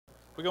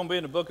We're going to be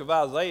in the book of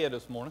Isaiah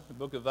this morning, the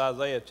book of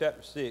Isaiah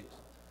chapter 6,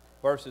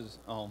 verses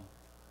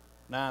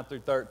 9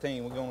 through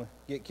 13. We're going to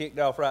get kicked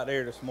off right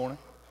there this morning.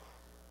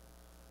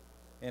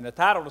 And the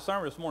title of the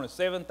sermon this morning is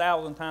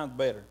 7,000 times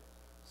better.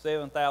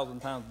 7,000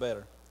 times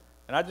better.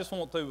 And I just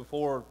want to,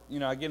 before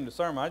I get into the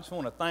sermon, I just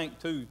want to thank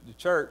the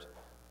church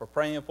for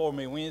praying for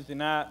me Wednesday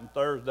night and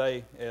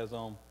Thursday as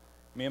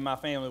me and my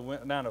family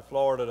went down to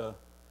Florida.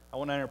 I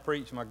went down there and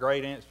preached my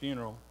great aunt's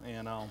funeral,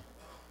 and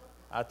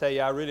I tell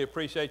you, I really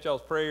appreciate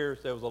y'all's prayers.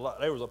 There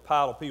was a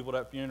pile of people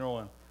at that funeral,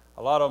 and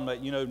a lot of them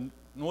that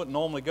wouldn't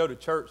normally go to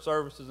church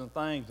services and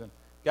things, and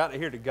got to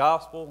hear the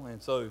gospel.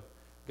 And so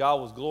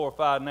God was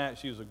glorified in that.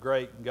 She was a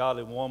great and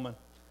godly woman,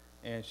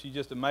 and she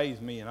just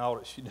amazed me in all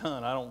that she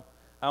done. I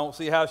don't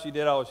see how she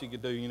did all she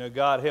could do.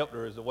 God helped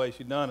her is the way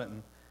she done it,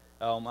 and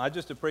I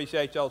just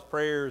appreciate y'all's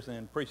prayers and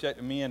appreciate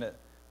the men that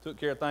took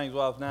care of things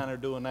while I was down there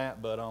doing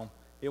that. But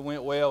it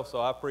went well, so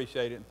I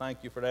appreciate it, and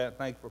thank you for that.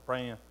 Thank you for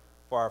praying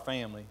for our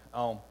family.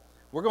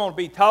 We're going to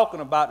be talking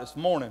about this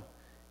morning,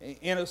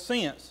 in a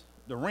sense,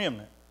 the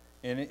remnant.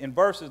 And in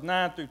verses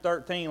 9 through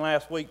 13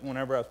 last week,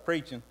 whenever I was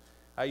preaching,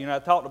 I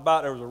talked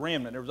about there was a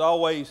remnant. There was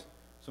always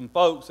some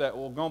folks that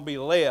were going to be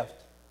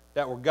left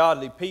that were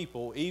godly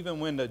people,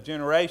 even when the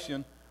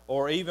generation,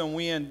 or even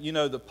when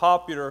the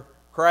popular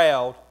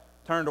crowd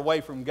turned away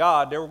from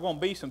God. There were going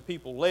to be some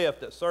people left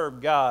that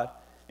served God,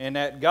 and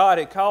that God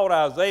had called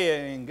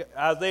Isaiah, and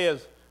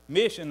Isaiah's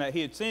mission that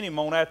he had sent him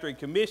on after he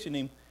commissioned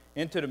him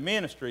into the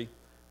ministry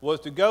was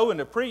to go and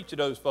to preach to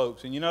those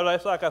folks. And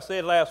that's like I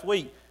said last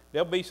week,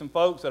 there'll be some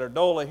folks that are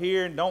dull of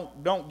hearing,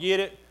 don't get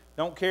it,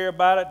 don't care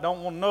about it,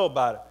 don't want to know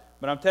about it.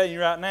 But I'm telling you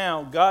right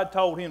now, God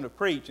told him to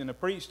preach, and to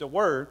preach the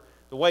word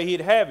the way he'd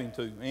have him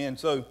to. And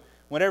so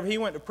whenever he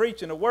went to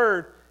preaching the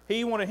word,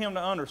 he wanted him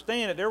to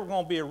understand that there was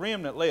going to be a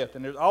remnant left.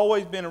 And there's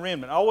always been a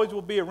remnant, always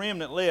will be a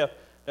remnant left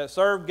that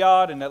served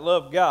God and that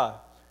loved God.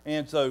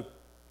 And so,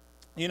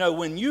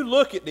 when you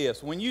look at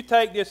this, when you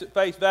take this at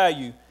face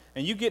value,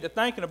 and you get to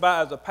thinking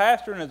about, as a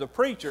pastor and as a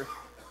preacher,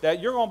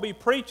 that you're going to be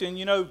preaching,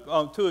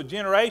 to a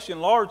generation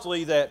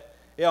largely that,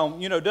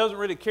 doesn't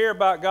really care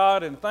about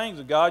God and the things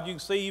of God. You can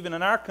see even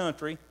in our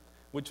country,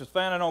 which is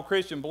founded on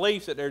Christian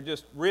beliefs, that they're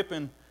just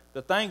ripping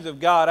the things of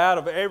God out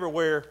of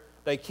everywhere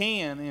they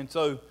can. And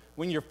so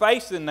when you're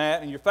facing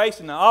that and you're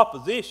facing the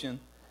opposition,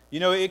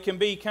 it can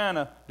be kind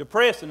of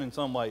depressing in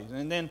some ways.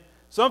 And then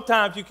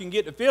sometimes you can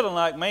get the feeling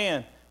like,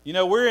 man,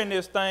 we're in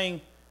this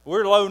thing,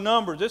 we're low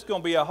numbers, it's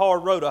going to be a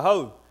hard road to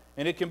hoe.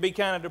 And it can be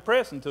kind of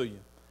depressing to you.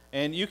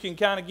 And you can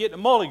kind of get the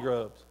mully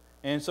grubs.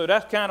 And so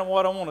that's kind of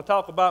what I want to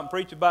talk about and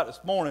preach about this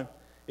morning,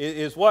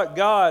 is what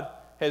God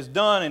has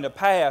done in the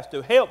past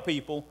to help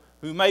people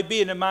who may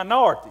be in the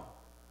minority,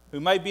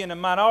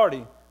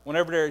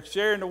 whenever they're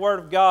sharing the Word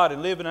of God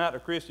and living out their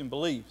Christian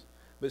beliefs.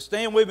 But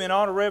stand with me in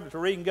honor and reverence for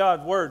reading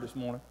God's Word this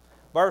morning.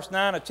 Verse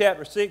 9 of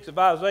chapter 6 of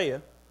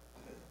Isaiah.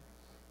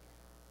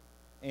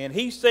 And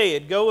he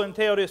said, Go and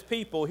tell this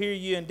people, hear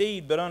ye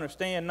indeed, but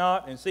understand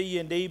not, and see ye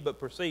indeed, but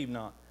perceive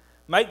not.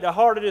 Make the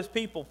heart of this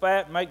people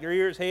fat, make their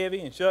ears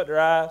heavy, and shut their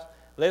eyes,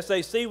 lest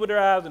they see with their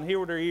eyes and hear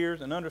with their ears,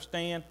 and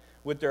understand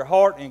with their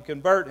heart, and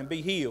convert, and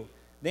be healed.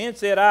 Then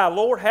said I,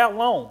 Lord, how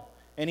long?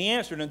 And he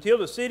answered, Until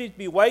the cities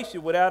be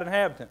wasted without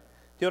inhabitant,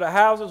 till the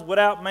houses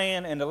without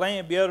man, and the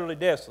land be utterly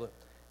desolate.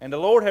 And the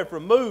Lord hath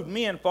removed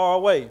men far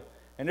away,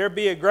 and there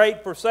be a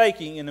great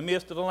forsaking in the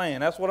midst of the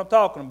land. That's what I'm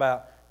talking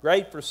about.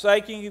 Great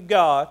forsaking of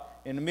God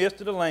in the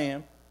midst of the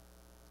land.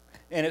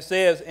 And it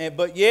says,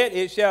 But yet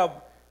it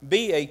shall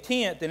be a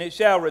tenth, and it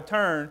shall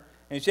return,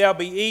 and shall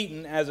be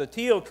eaten as a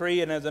teil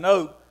tree and as an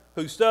oak,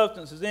 whose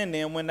substance is in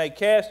them when they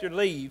cast their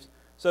leaves.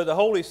 So the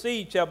holy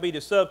seed shall be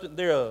the substance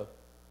thereof.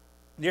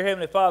 Dear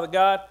Heavenly Father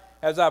God,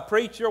 as I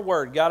preach your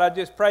word, God, I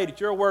just pray that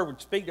your word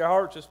would speak to our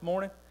hearts this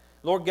morning.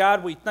 Lord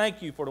God, we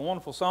thank you for the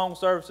wonderful song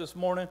service this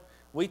morning.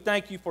 We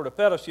thank you for the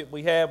fellowship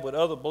we have with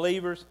other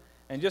believers,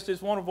 and just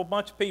this wonderful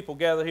bunch of people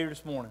gathered here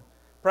this morning.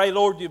 Pray,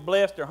 Lord, you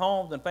bless their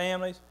homes and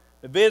families.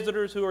 The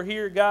visitors who are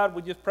here, God,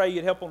 we just pray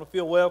you'd help them to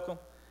feel welcome.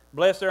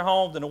 Bless their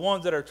homes, and the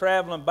ones that are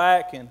traveling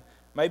back and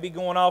maybe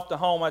going off to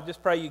home, I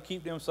just pray you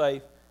keep them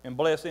safe and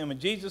bless them. In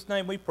Jesus'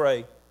 name we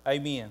pray,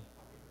 amen.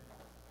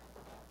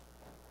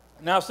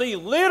 Now see,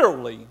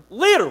 literally,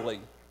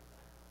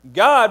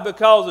 God,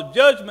 because of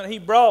judgment he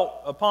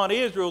brought upon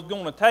Israel, is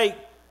going to take,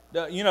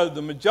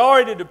 the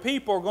majority of the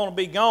people are going to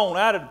be gone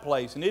out of the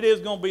place, and it is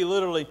going to be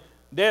literally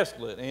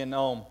desolate. And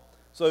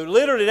so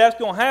literally that's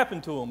going to happen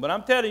to them. But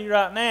I'm telling you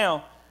right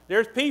now,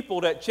 there's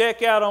people that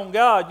check out on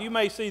God. You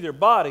may see their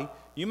body,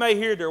 you may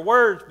hear their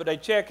words, but they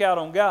check out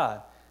on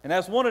God. And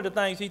that's one of the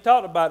things he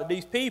talked about, that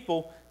these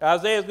people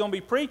Isaiah's going to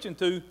be preaching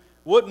to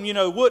wouldn't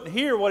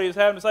hear what he was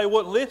having to say,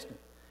 wouldn't listen.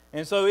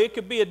 And so it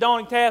could be a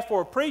daunting task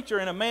for a preacher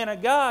and a man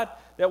of God,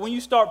 that when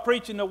you start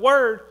preaching the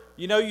word,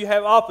 you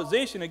have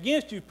opposition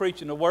against you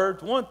preaching the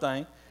word, one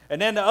thing.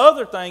 And then the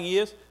other thing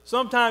is,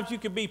 sometimes you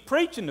could be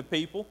preaching to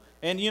people,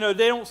 and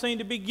they don't seem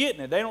to be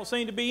getting it. They don't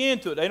seem to be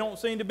into it. They don't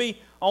seem to be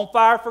on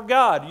fire for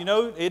God.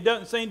 It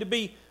doesn't seem to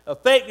be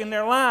affecting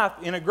their life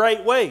in a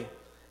great way.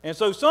 And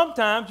so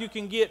sometimes you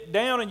can get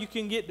down and you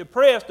can get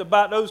depressed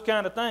about those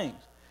kind of things.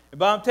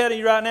 But I'm telling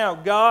you right now,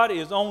 God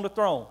is on the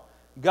throne.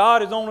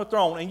 God is on the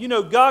throne. And you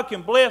know, God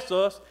can bless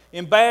us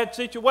in bad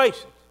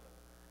situations.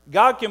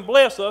 God can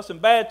bless us in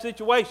bad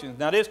situations.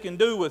 Now this can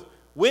do with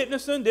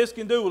witnessing. This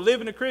can do with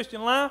living a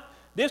Christian life.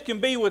 This can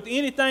be with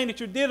anything that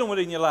you're dealing with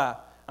in your life.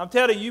 I'm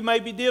telling you, you may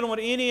be dealing with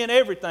any and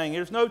everything.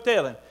 There's no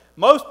telling.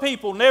 Most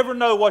people never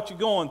know what you're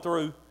going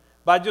through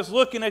by just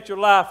looking at your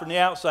life from the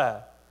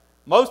outside.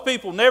 Most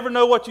people never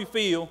know what you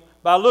feel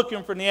by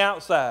looking from the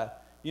outside.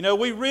 You know,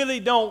 we really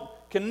don't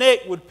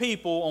connect with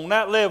people on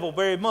that level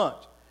very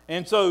much.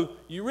 And so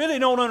you really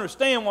don't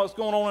understand what's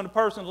going on in a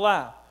person's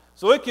life.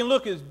 So it can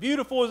look as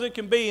beautiful as it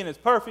can be and as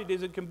perfect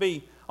as it can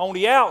be on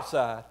the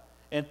outside,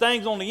 and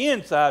things on the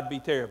inside be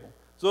terrible.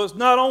 So it's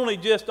not only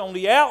just on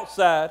the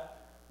outside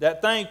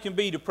that things can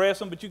be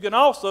depressing, but you can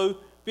also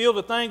feel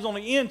the things on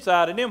the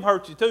inside, and them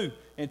hurt you too,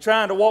 in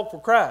trying to walk for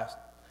Christ.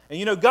 And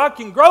you know, God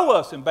can grow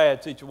us in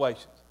bad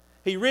situations.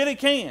 He really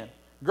can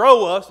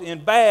grow us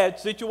in bad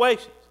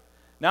situations.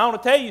 Now I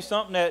want to tell you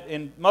something that,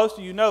 and most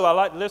of you know, I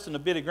like to listen to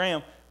Billy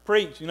Graham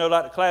preach, you know,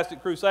 like the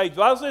classic crusades.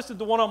 But I was listening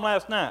to one of them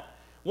last night.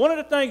 One of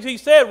the things he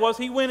said was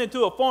he went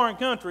into a foreign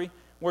country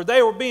where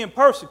they were being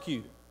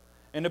persecuted.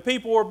 And the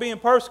people were being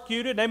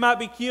persecuted. They might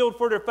be killed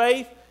for their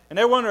faith. And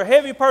they were under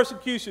heavy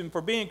persecution for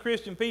being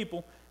Christian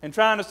people and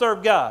trying to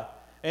serve God.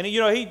 And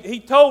you know, he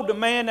told the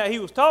man that he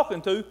was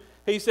talking to,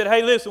 he said,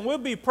 hey, listen, we'll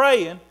be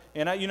praying.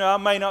 And you know, I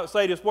may not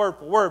say this word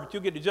for word, but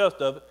you'll get the gist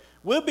of it.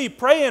 We'll be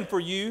praying for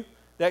you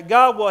that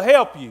God will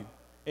help you.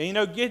 And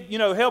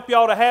help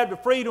y'all to have the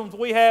freedoms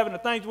we have and the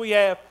things we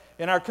have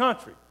in our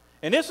country.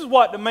 And this is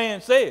what the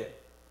man said.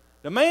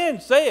 The man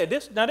said,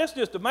 this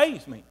just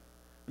amazed me.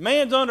 The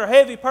man's under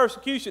heavy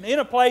persecution in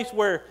a place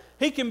where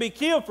he can be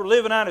killed for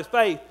living out his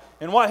faith.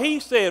 And what he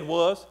said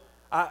was,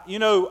 I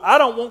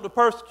don't want the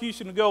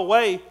persecution to go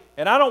away,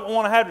 and I don't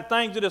want to have the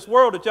things of this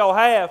world that y'all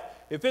have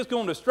if it's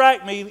going to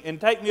distract me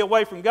and take me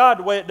away from God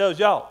the way it does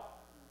y'all.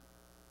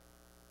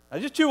 Now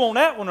just chew on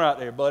that one right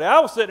there, buddy. I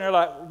was sitting there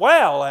like,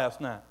 wow, last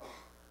night.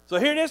 So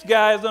here this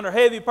guy is under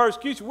heavy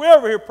persecution. We're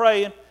over here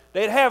praying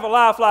they'd have a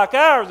life like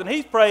ours, and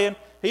he's praying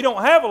he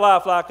don't have a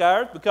life like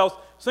ours, because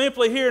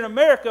simply here in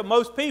America,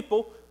 most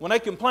people, when they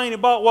complain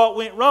about what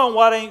went wrong,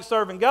 why they ain't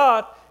serving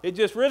God, it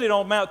just really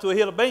don't amount to a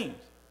hill of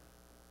beans.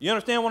 You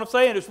understand what I'm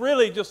saying? It's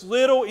really just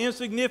little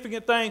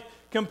insignificant things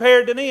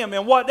compared to them.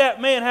 And what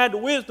that man had the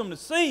wisdom to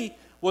see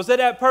was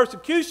that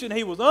persecution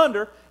he was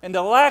under and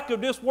the lack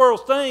of this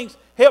world's things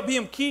helped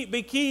him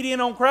be keyed in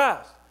on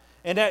Christ.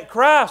 And that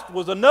Christ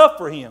was enough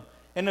for him.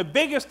 And the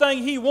biggest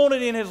thing he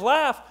wanted in his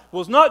life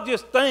was not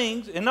just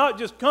things and not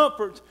just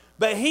comforts,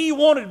 but he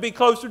wanted to be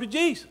closer to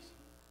Jesus.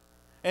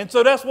 And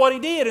so that's what he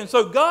did. And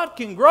so God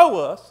can grow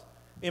us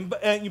in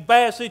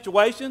bad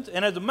situations.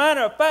 And as a matter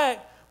of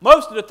fact,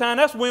 most of the time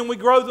that's when we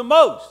grow the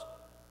most.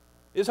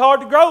 It's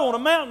hard to grow on a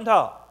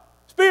mountaintop,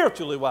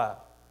 spiritually wise.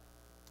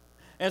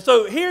 And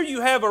so here you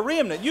have a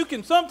remnant. You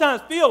can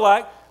sometimes feel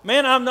like,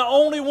 man, I'm the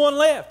only one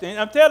left. And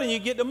I'm telling you,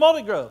 get the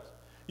mully grubs.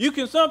 You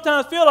can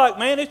sometimes feel like,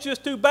 man, it's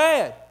just too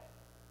bad.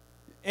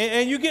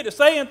 And you get to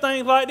saying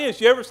things like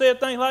this. You ever said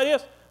things like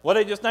this? Well,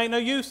 there just ain't no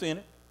use in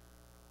it.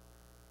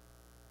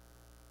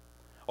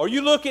 Or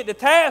you look at the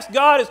task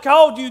God has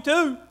called you to,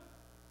 and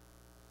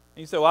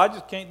you say, well, I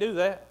just can't do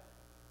that.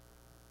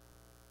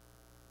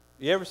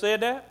 You ever said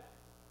that?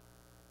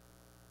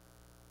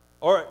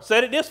 Or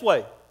said it this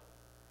way,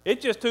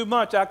 it's just too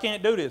much, I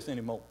can't do this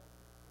anymore.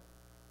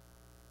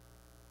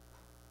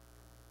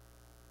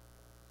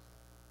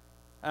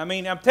 I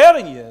mean, I'm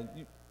telling you,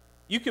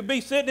 you could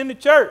be sitting in the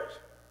church.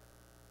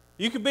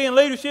 You could be in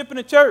leadership in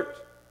the church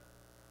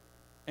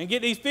and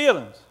get these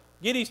feelings,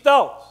 get these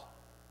thoughts,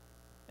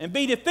 and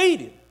be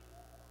defeated.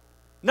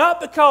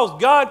 Not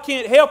because God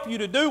can't help you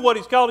to do what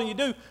He's calling you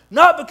to do,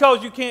 not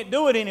because you can't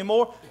do it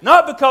anymore,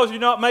 not because you're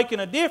not making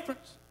a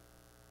difference,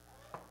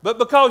 but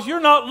because you're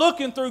not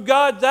looking through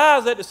God's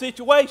eyes at the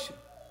situation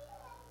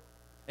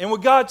and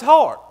with God's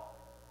heart.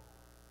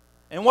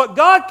 And what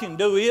God can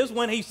do is,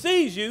 when He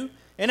sees you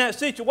in that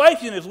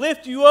situation, is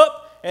lift you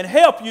up and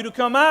help you to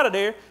come out of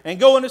there and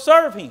go in to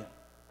serve Him.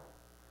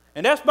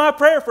 And that's my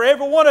prayer for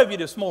every one of you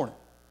this morning.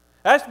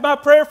 That's my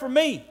prayer for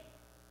me.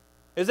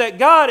 Is that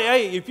God,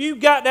 hey, if you've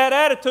got that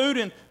attitude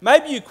and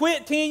maybe you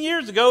quit 10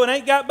 years ago and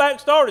ain't got back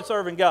started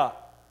serving God.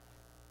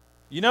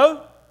 You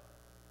know?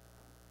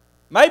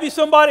 Maybe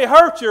somebody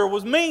hurt you or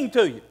was mean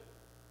to you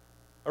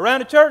around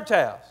the church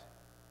house.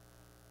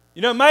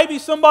 You know, maybe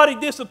somebody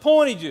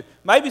disappointed you.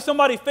 Maybe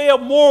somebody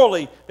failed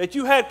morally that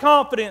you had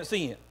confidence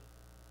in.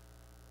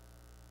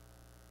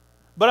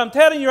 But I'm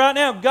telling you right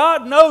now,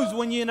 God knows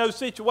when you're in those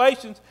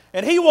situations,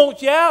 and He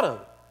wants you out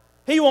of it.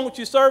 He wants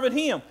you serving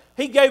Him.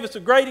 He gave us a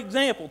great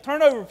example.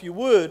 Turn over, if you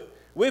would,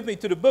 with me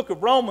to the book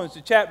of Romans,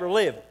 to chapter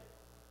 11.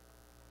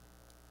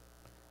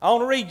 I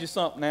want to read you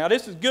something now.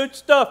 This is good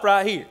stuff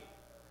right here.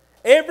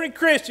 Every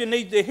Christian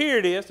needs to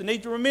hear this and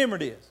needs to remember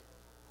this.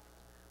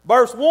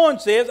 Verse 1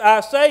 says, I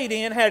say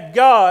then, had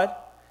God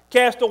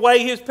cast away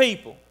His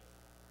people?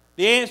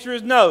 The answer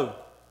is no.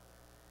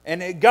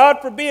 And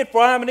God forbid,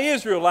 for I am an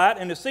Israelite,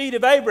 and the seed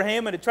of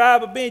Abraham, and the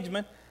tribe of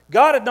Benjamin.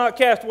 God had not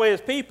cast away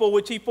his people,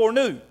 which he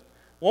foreknew.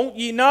 Won't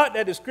ye not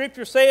that the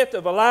Scripture saith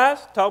of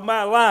Elias, talking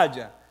about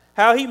Elijah,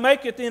 how he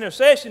maketh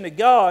intercession to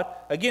God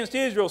against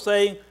Israel,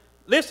 saying,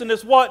 listen,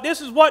 this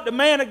is what the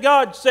man of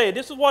God said.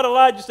 This is what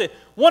Elijah said.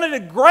 One of the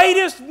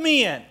greatest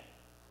men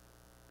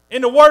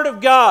in the Word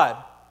of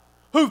God,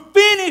 who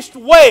finished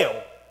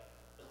well.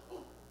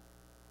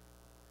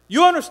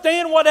 You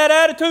understand what that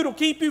attitude will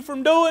keep you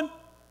from doing?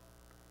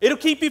 It'll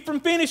keep you from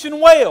finishing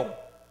well.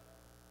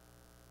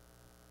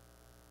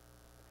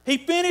 He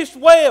finished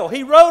well.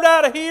 He rode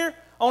out of here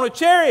on a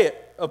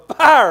chariot of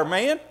fire,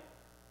 man.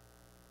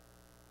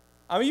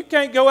 I mean, you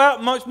can't go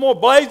out much more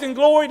blazing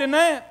glory than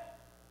that.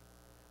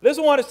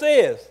 Listen to what it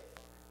says.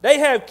 They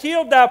have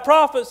killed thy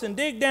prophets and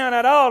digged down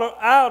at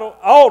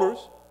altars.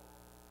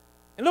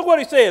 And look what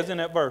he says in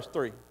that verse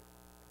 3.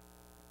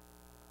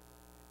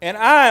 And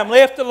I am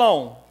left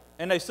alone,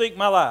 and they seek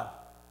my life.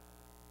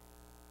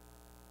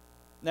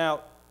 Now,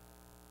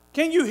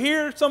 can you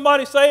hear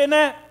somebody saying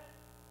that?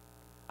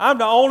 I'm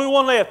the only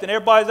one left, and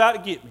everybody's out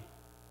to get me.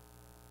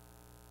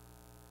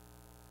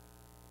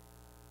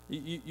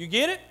 You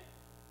get it?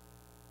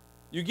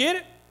 You get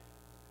it?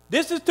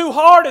 This is too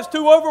hard. It's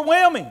too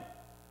overwhelming.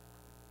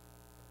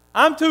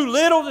 I'm too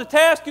little. The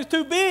task is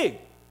too big.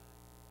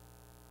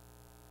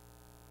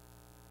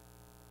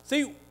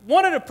 See,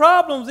 one of the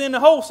problems in the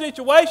whole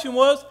situation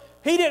was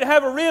he didn't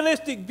have a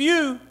realistic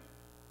view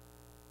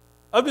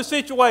of the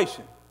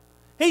situation.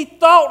 He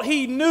thought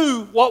he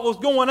knew what was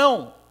going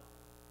on.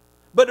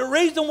 But the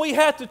reason we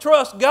have to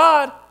trust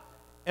God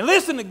and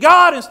listen to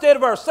God instead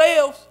of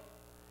ourselves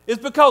is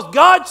because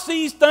God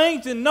sees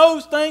things and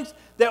knows things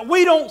that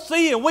we don't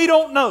see and we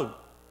don't know.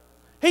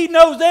 He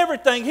knows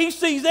everything. He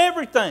sees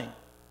everything.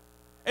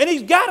 And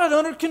He's got it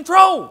under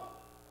control.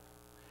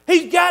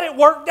 He's got it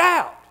worked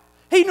out.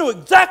 He knew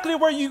exactly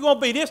where you're going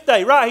to be this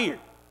day, right here.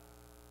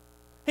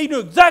 He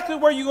knew exactly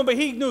where you're going to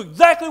be. He knew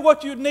exactly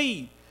what you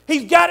need.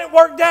 He's got it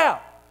worked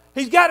out.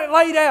 He's got it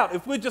laid out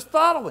if we just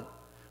follow it.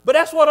 But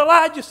that's what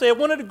Elijah said,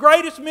 one of the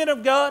greatest men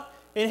of God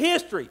in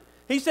history.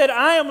 He said,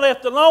 I am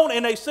left alone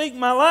and they seek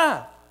my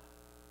life.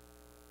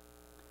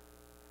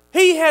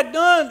 He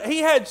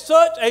had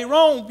such a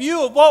wrong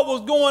view of what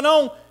was going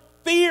on.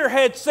 Fear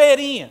had set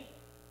in.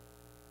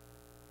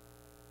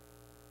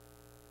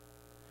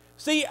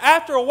 See,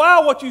 after a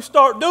while, what you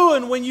start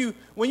doing when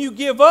you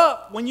give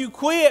up, when you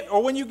quit,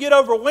 or when you get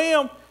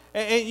overwhelmed,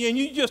 and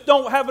you just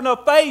don't have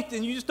enough faith,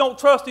 and you just don't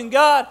trust in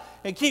God,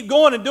 and keep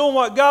going and doing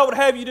what God would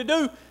have you to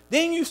do,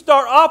 then you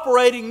start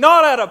operating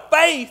not out of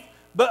faith,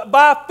 but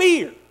by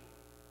fear.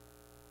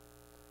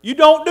 You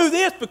don't do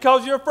this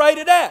because you're afraid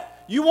of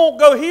that. You won't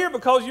go here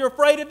because you're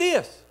afraid of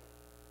this.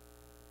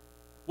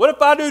 What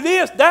if I do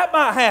this? That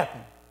might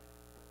happen.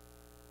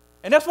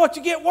 And that's what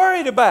you get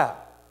worried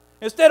about,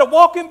 instead of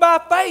walking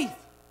by faith.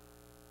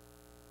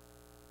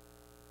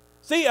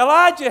 See,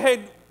 Elijah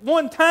had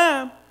one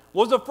time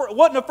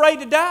wasn't afraid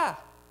to die.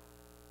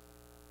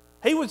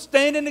 He would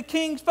stand in the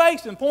king's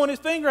face and point his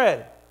finger at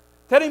him.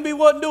 Tell him he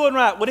wasn't doing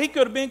right. Well, he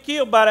could have been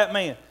killed by that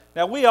man.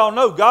 Now, we all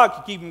know God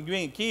can keep him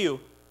being killed.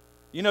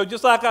 You know,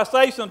 just like I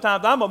say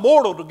sometimes, I'm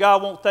immortal till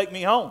God won't take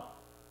me home.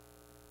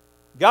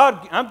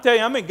 God, I'm telling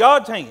you, I'm in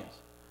God's hands.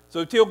 So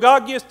until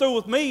God gets through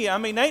with me,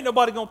 ain't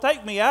nobody going to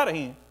take me out of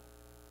Him.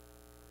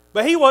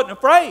 But he wasn't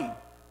afraid.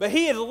 But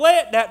he had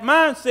let that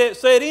mindset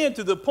set in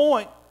to the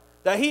point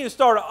that he had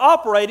started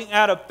operating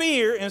out of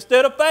fear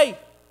instead of faith.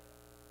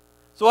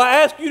 So I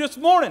ask you this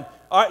morning,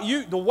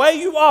 the way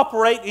you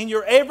operate in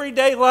your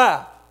everyday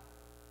life,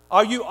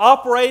 are you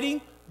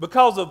operating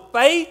because of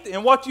faith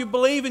in what you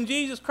believe in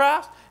Jesus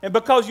Christ, and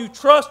because you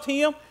trust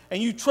Him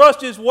and you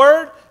trust His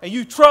Word and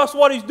you trust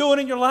what He's doing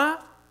in your life?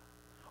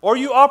 Or are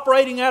you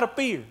operating out of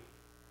fear?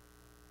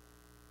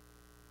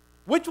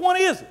 Which one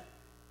is it?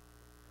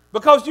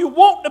 Because you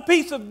want the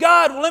peace of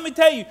God. Well, let me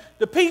tell you,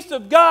 the peace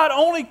of God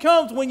only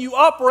comes when you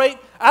operate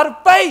out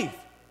of faith.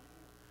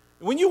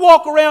 When you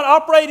walk around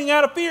operating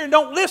out of fear and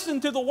don't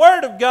listen to the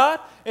Word of God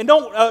and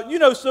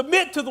don't,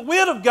 submit to the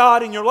will of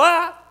God in your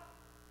life,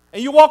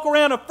 and you walk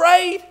around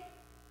afraid,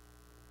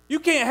 you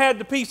can't have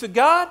the peace of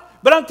God.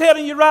 But I'm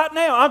telling you right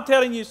now, I'm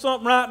telling you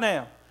something right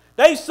now.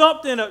 There's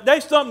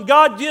something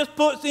God just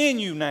puts in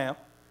you now.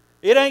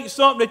 It ain't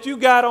something that you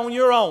got on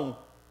your own.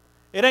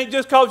 It ain't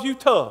just because you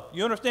tough.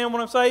 You understand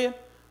what I'm saying?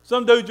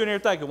 Some dudes in here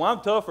thinking, well,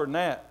 I'm tougher than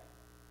that.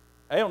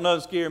 They don't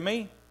nothing scare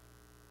me.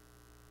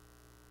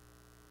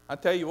 I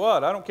tell you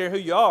what, I don't care who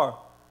you are.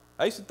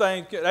 There's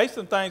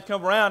some things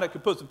come around that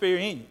could put some fear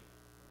in you.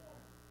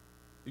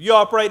 You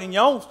operate in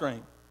your own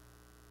strength.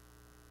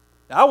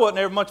 Now, I wasn't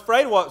ever much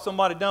afraid of what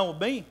somebody done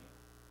with me.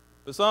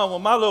 But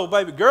when my little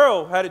baby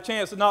girl had a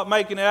chance of not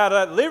making it out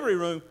of that delivery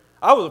room,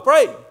 I was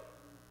afraid.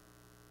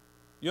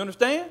 You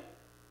understand?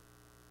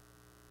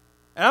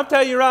 And I'm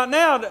telling you right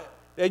now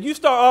that you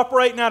start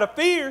operating out of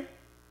fear,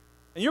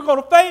 and you're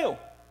going to fail.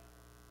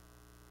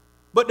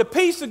 But the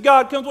peace of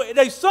God comes with.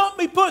 There's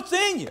something He puts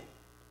in you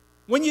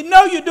when you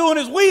know you're doing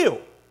His will.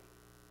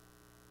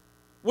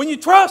 When you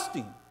trust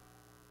Him.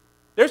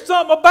 There's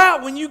something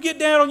about when you get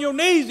down on your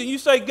knees and you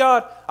say,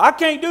 God, I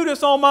can't do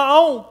this on my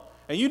own.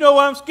 And you know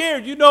I'm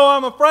scared. You know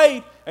I'm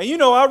afraid. And you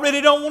know I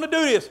really don't want to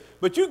do this.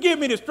 But you give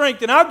me the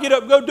strength and I'll get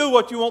up and go do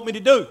what you want me to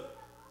do.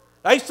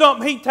 There's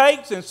something he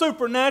takes and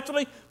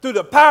supernaturally through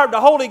the power of the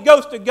Holy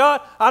Ghost of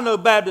God. I know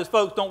Baptist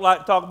folks don't like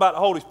to talk about the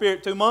Holy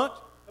Spirit too much.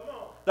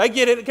 They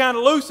get it kind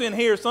of loose in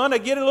here, son. They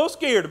get a little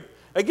scared.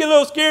 They get a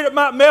little scared it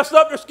might mess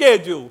up their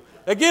schedule.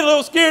 They get a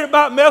little scared it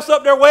might mess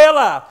up their way of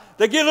life.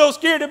 They get a little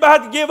scared they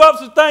might have to give up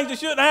some things they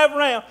shouldn't have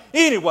around.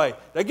 Anyway,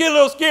 they get a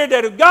little scared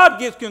that if God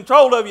gets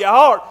control of your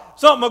heart,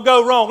 something will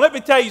go wrong. Let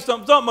me tell you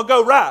something will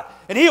go right.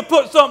 And he'll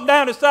put something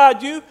down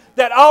inside you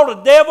that all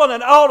the devil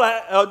and all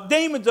the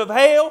demons of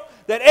hell,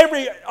 that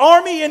every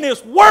army in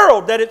this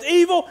world that is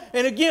evil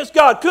and against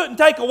God couldn't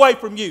take away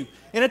from you.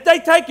 And if they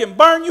take and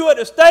burn you at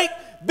the stake,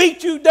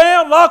 beat you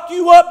down, lock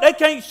you up, they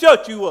can't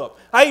shut you up.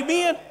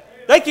 Amen?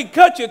 They can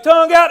cut your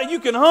tongue out and you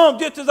can hum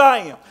just as I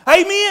am.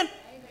 Amen?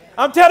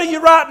 I'm telling you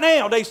right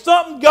now, there's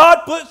something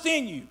God puts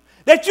in you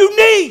that you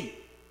need.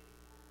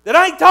 That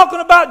I ain't talking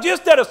about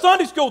just that a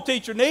Sunday school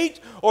teacher needs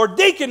or a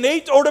deacon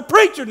needs or the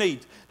preacher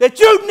needs. That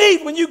you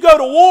need when you go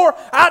to war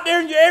out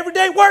there in your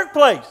everyday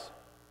workplace.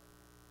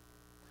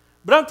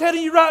 But I'm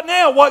telling you right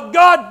now, what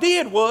God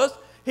did was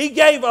he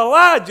gave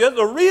Elijah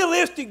the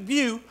realistic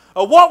view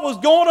of what was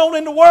going on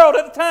in the world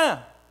at the time.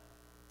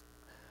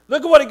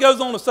 Look at what he goes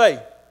on to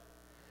say.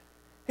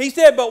 He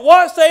said, but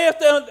what saith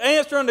the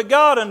answer unto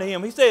God unto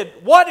him? He said,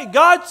 what did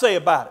God say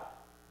about it?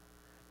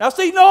 Now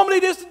see,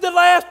 normally this is the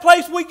last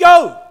place we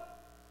go.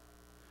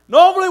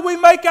 Normally we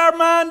make our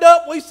mind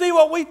up, we see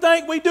what we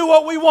think, we do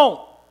what we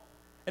want.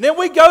 And then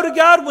we go to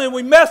God when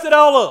we mess it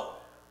all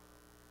up.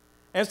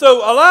 And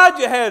so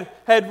Elijah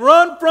had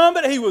run from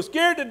it. He was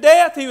scared to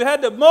death. He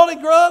had the mully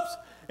grubs.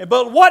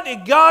 But what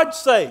did God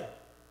say?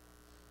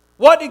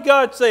 What did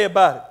God say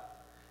about it?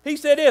 He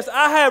said this,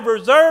 I have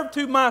reserved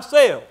to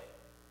myself.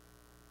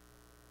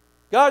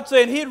 God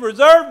said he had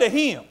reserved to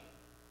him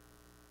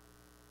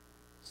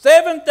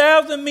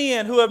 7,000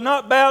 men who have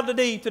not bowed the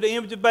knee to the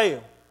image of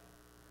Baal.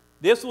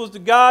 This was the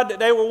God that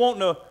they were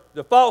wanting to,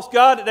 the false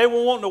God that they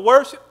were wanting to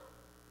worship.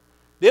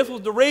 This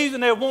was the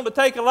reason they were wanting to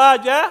take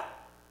Elijah out.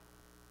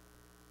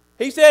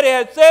 He said he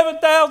had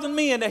 7,000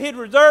 men that he had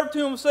reserved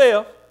to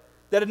himself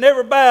that had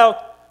never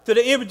bowed to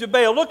the image of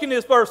Baal. Look in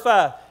this verse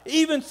 5.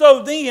 Even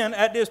so then,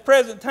 at this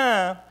present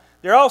time,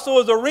 there also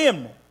is a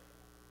remnant,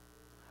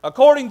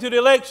 according to the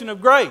election of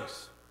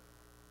grace.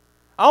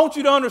 I want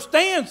you to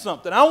understand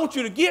something. I want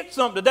you to get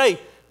something today.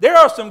 There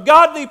are some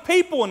godly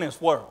people in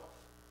this world.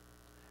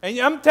 And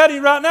I'm telling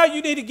you right now,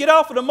 you need to get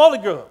off of the mully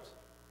grubs.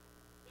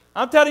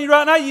 I'm telling you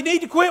right now, you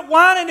need to quit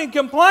whining and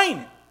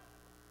complaining.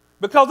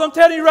 Because I'm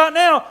telling you right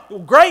now,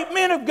 great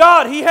men of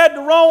God, he had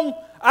the wrong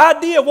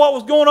idea of what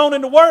was going on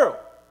in the world.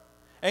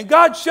 And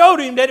God showed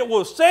him that it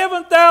was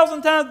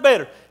 7,000 times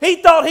better. He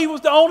thought he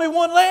was the only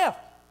one left.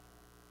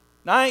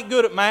 Now, I ain't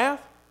good at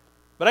math,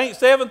 but ain't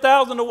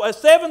 7,000 to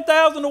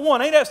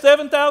 1. Ain't that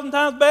 7,000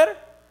 times better?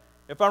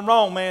 If I'm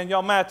wrong, man,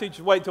 y'all math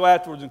teachers wait till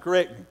afterwards and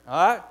correct me.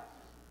 All right?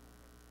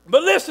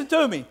 But listen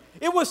to me.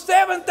 It was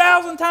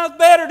 7,000 times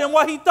better than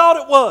what he thought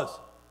it was.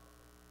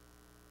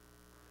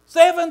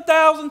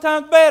 7,000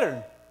 times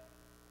better.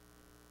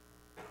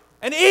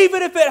 And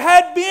even if it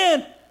had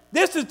been,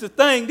 this is the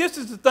thing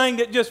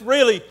that just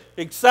really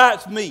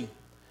excites me.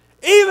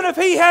 Even if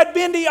he had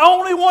been the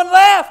only one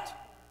left,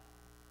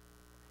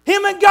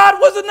 him and God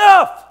was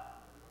enough.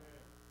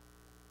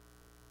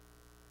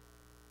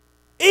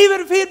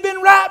 Even if he had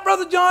been right,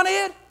 Brother John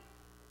Ed,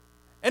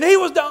 and he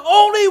was the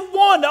only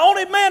one, the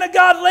only man of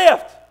God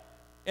left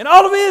in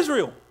all of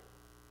Israel,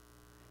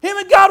 him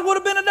and God would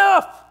have been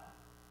enough.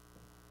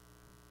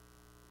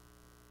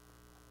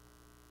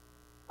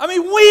 I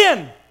mean,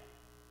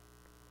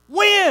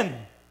 when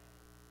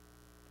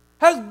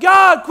has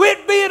God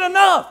quit being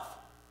enough?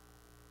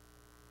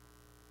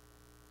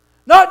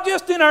 Not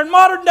just in our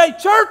modern day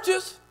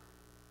churches.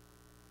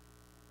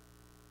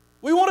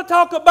 We want to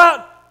talk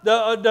about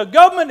the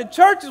government and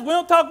churches. We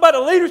don't talk about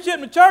the leadership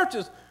in the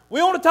churches.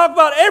 We want to talk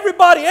about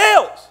everybody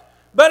else.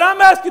 But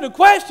I'm asking the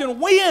question,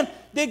 when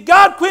did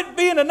God quit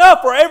being enough?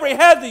 Or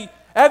have you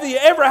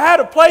ever had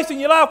a place in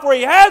your life where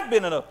he has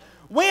been enough?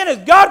 When has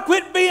God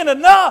quit being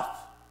enough?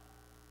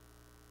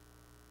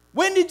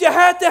 When did you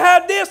have to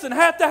have this and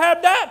have to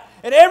have that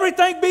and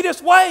everything be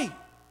this way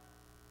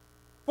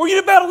for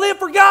you to be able to live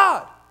for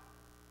God?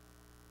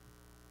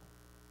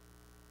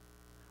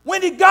 When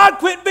did God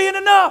quit being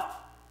enough?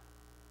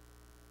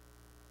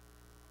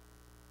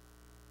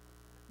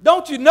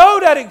 Don't you know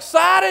that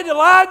excited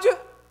Elijah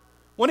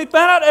when he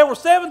found out there were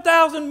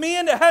 7,000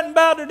 men that hadn't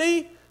bowed their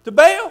knee to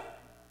Baal?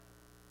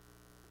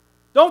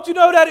 Don't you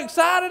know that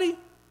excited him?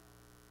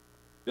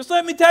 Just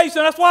let me tell you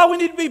something. That's why we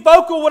need to be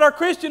vocal with our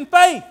Christian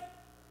faith.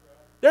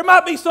 There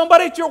might be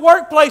somebody at your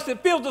workplace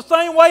that feels the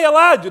same way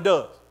Elijah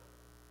does.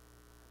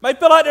 May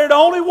feel like they're the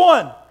only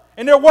one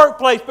in their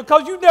workplace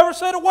because you never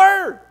said a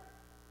word.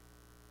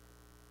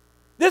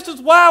 This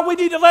is why we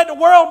need to let the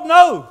world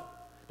know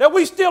that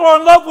we still are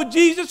in love with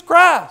Jesus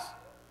Christ.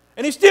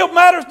 And he still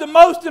matters the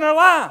most in our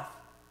life.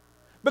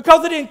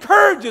 because it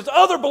encourages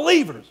other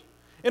believers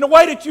in a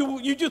way that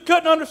you just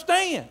couldn't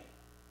understand.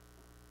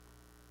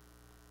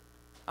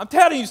 I'm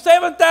telling you,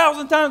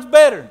 7,000 times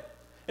better.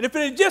 And if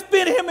it had just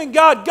been him and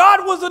God,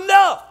 God was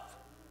enough.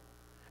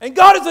 And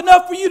God is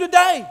enough for you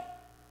today.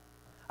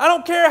 I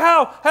don't care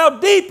how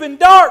deep and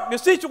dark the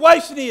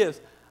situation is.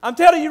 I'm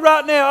telling you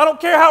right now, I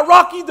don't care how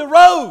rocky the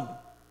road.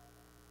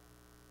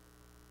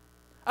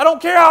 I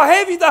don't care how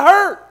heavy the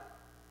hurt.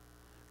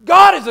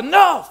 God is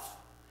enough.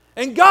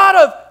 And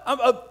God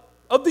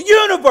of the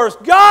universe,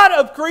 God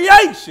of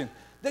creation,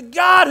 the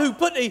God who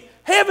put the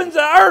heavens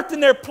and earth in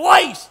their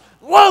place,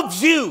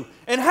 loves you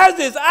and has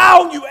his eye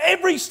on you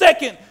every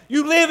second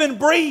you live and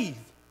breathe.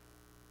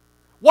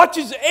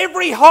 Watches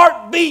every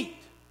heartbeat.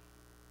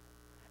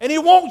 And he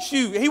wants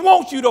you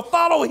to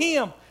follow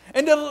him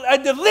and to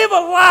live a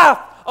life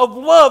of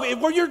love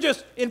where you're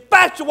just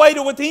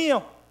infatuated with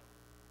him.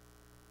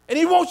 And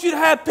he wants you to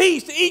have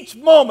peace each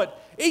moment,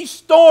 each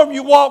storm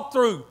you walk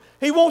through.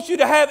 He wants you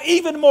to have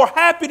even more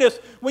happiness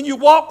when you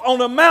walk on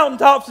the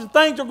mountaintops and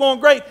things are going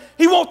great.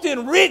 He wants to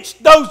enrich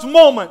those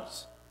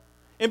moments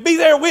and be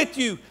there with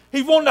you.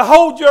 He's wanting to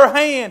hold your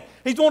hand.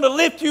 He's wanting to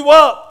lift you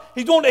up.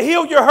 He's wanting to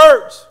heal your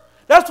hurts.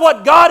 That's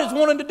what God is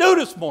wanting to do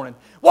this morning.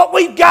 What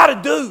we've got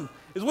to do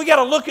is we got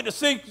to look at the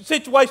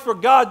situation for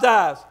God's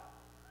eyes.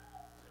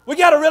 We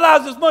got to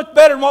realize it's much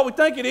better than what we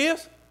think it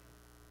is.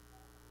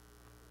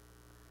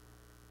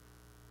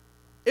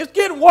 It's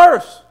getting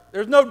worse.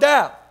 There's no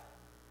doubt.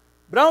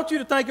 But I want you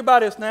to think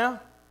about this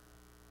now.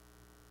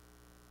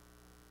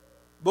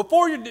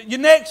 Before your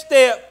next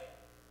step,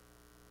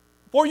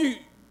 before you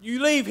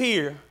leave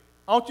here,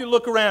 I want you to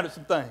look around at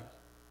some things.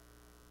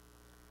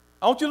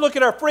 I want you to look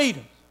at our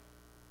freedoms.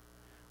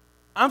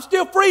 I'm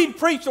still free to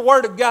preach the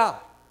Word of God.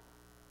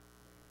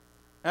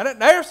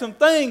 And there are some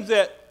things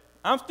that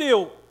I'm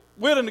still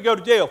willing to go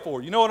to jail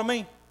for. You know what I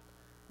mean?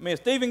 I mean, if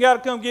Stephen got to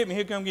come get me,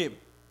 he'll come get me.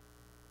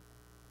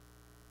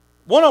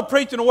 One of them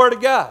preaching the Word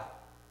of God.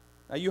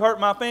 Now, you hurt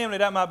my family,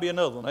 that might be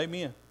another one.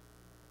 Amen.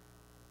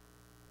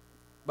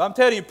 But I'm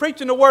telling you,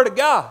 preaching the Word of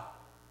God.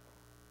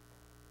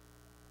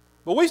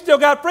 But we still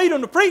got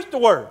freedom to preach the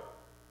Word.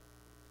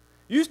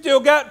 You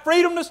still got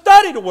freedom to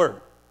study the Word.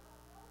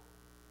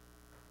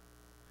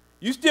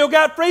 You still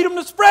got freedom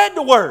to spread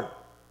the Word.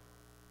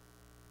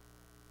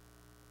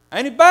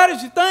 Ain't as bad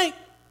as you think.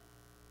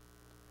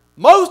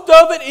 Most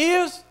of it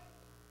is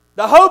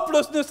the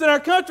hopelessness in our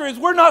country is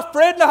we're not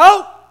spreading the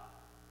hope.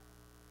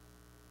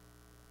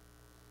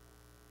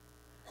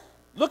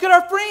 Look at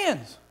our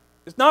friends.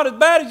 It's not as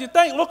bad as you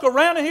think. Look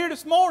around in here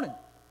this morning.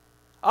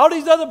 All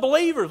these other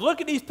believers,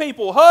 look at these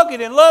people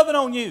hugging and loving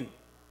on you.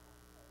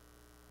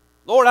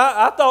 Lord,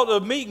 I thought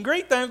the meet and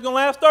greet thing was going to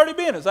last 30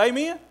 minutes.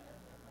 Amen?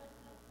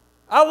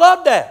 I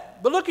love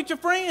that. But look at your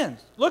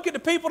friends. Look at the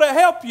people that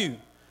help you.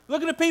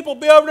 Look at the people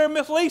be over there with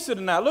Miss Lisa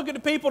tonight. Look at the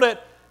people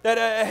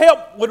that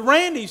help with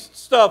Randy's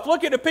stuff.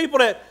 Look at the people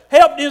that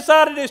helped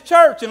inside of this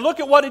church. And look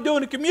at what they do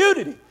in the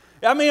community.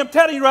 I mean, I'm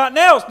telling you right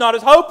now, it's not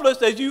as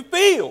hopeless as you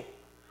feel.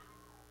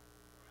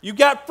 You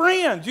got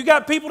friends. You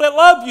got people that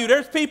love you.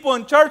 There's people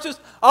in churches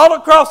all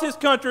across this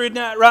country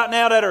right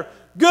now that are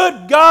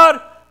good,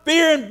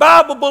 God-fearing,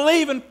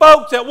 Bible-believing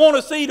folks that want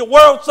to see the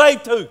world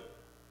saved too.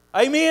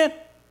 Amen?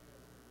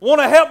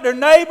 Want to help their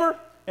neighbor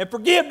and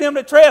forgive them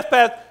that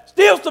trespass.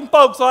 Still some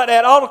folks like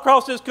that all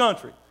across this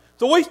country.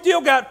 So we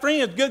still got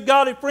friends, good,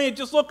 godly friends.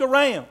 Just look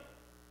around.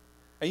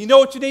 And you know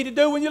what you need to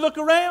do when you look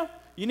around?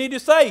 You need to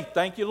say,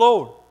 thank you,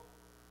 Lord.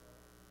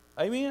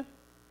 Amen?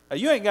 Now,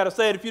 you ain't got to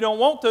say it if you don't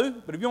want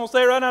to, but if you want to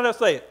say it right now, let's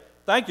say it.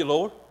 Thank you,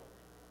 Lord.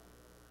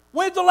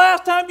 When's the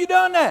last time you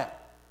done that?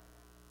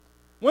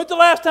 When's the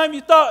last time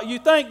you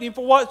thanked Him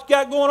for what's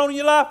got going on in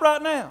your life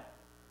right now?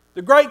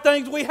 The great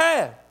things we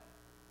have.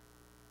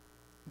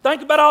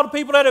 Think about all the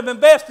people that have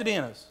invested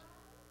in us.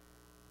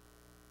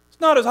 It's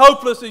not as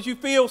hopeless as you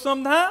feel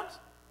sometimes.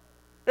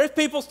 There's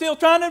people still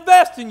trying to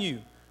invest in you,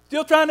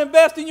 still trying to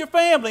invest in your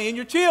family and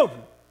your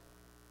children.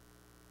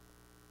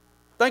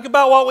 Think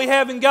about what we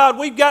have in God.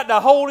 We've got the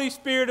Holy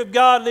Spirit of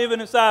God living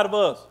inside of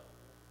us.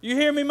 You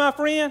hear me, my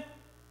friend?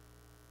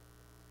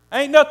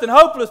 Ain't nothing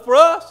hopeless for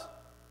us.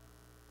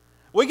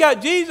 We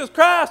got Jesus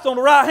Christ on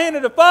the right hand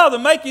of the Father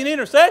making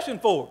intercession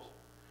for us.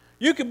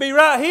 You can be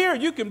right here.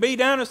 You can be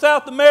down in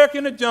South America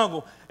in the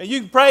jungle, and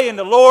you can pray and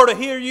the Lord will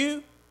hear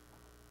you,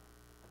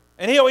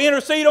 and He'll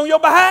intercede on your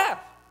behalf.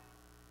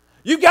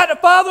 You've got the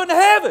Father in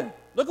heaven.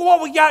 Look at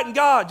what we got in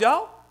God,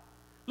 y'all.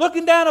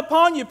 Looking down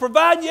upon you,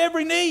 providing you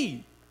every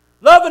need.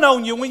 Loving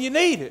on you when you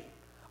need it.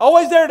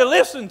 Always there to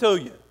listen to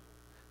you.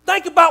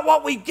 Think about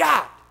what we've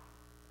got.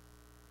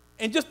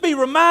 And just be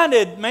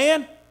reminded,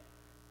 man,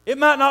 it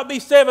might not be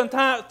 7,000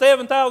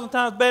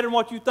 times better than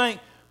what you think,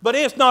 but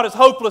it's not as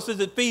hopeless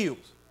as it feels.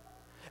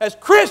 As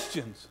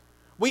Christians,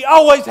 we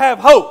always have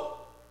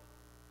hope.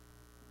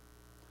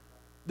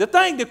 The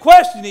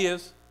question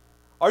is,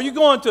 are you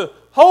going to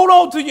hold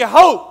on to your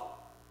hope?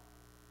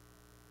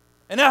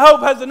 And that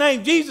hope has the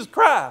name Jesus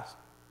Christ.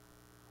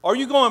 Or are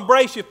you going to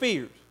embrace your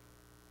fears?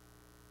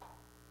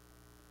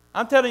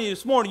 I'm telling you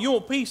this morning, you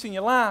want peace in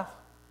your life,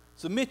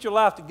 Submit your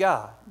life to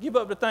God. Give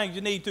up the things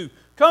you need to.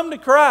 Come to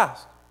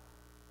Christ.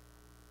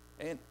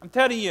 And I'm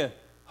telling you,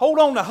 hold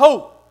on to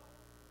hope.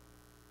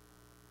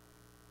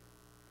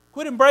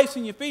 Quit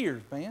embracing your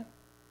fears, man.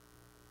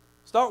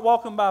 Start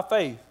walking by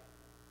faith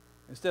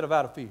instead of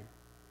out of fear.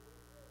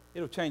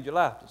 It'll change your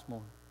life this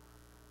morning.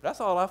 That's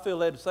all I feel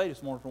led to say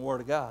this morning from the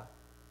Word of God.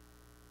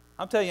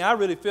 I'm telling you, I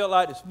really feel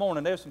like this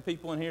morning there's some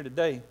people in here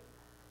today.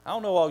 I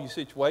don't know all your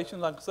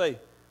situations. Like I say,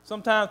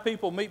 sometimes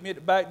people meet me at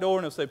the back door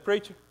and they'll say,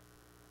 "Preacher,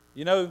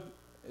 you know,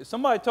 if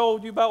somebody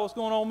told you about what's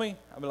going on with me?"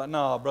 I'll be like,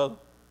 "Nah, brother.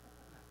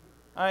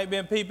 I ain't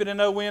been peeping in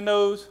no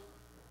windows."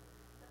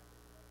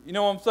 You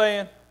know what I'm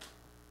saying?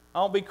 I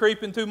don't be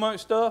creeping too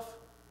much stuff.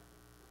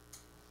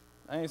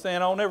 I ain't saying I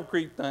don't ever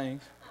creep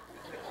things.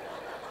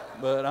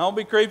 But I don't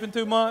be creeping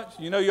too much.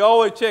 You know, you're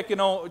always checking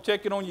on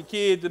your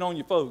kids and on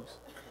your folks.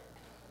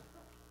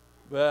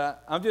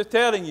 But I'm just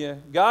telling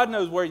you, God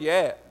knows where you're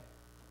at.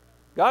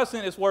 God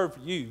sent this word for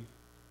you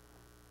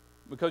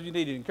because you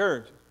needed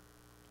encouragement.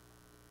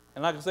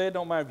 And like I said, it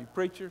don't matter if you're a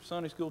preacher,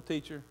 Sunday school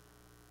teacher,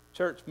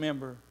 church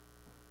member,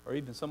 or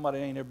even somebody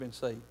that ain't ever been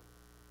saved.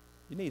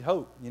 You need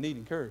hope. You need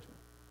encouragement.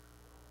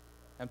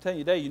 I'm telling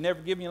you today, you never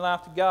given your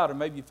life to God, or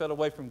maybe you fell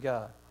away from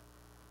God.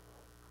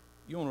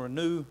 You want to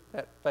renew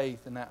that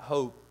faith and that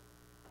hope,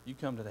 you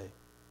come today.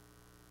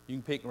 You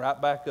can pick right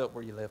back up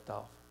where you left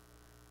off.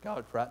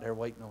 God's right there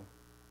waiting on you.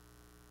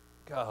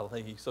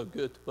 Golly, He's so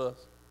good to us.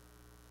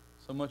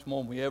 So much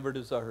more than we ever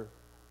deserve.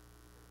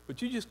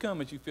 But you just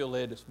come as you feel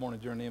led this morning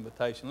during the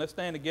invitation. Let's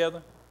stand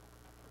together,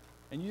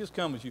 and you just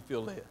come as you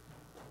feel led.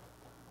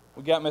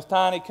 We got Miss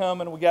Tiny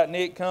coming. We got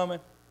Nick coming.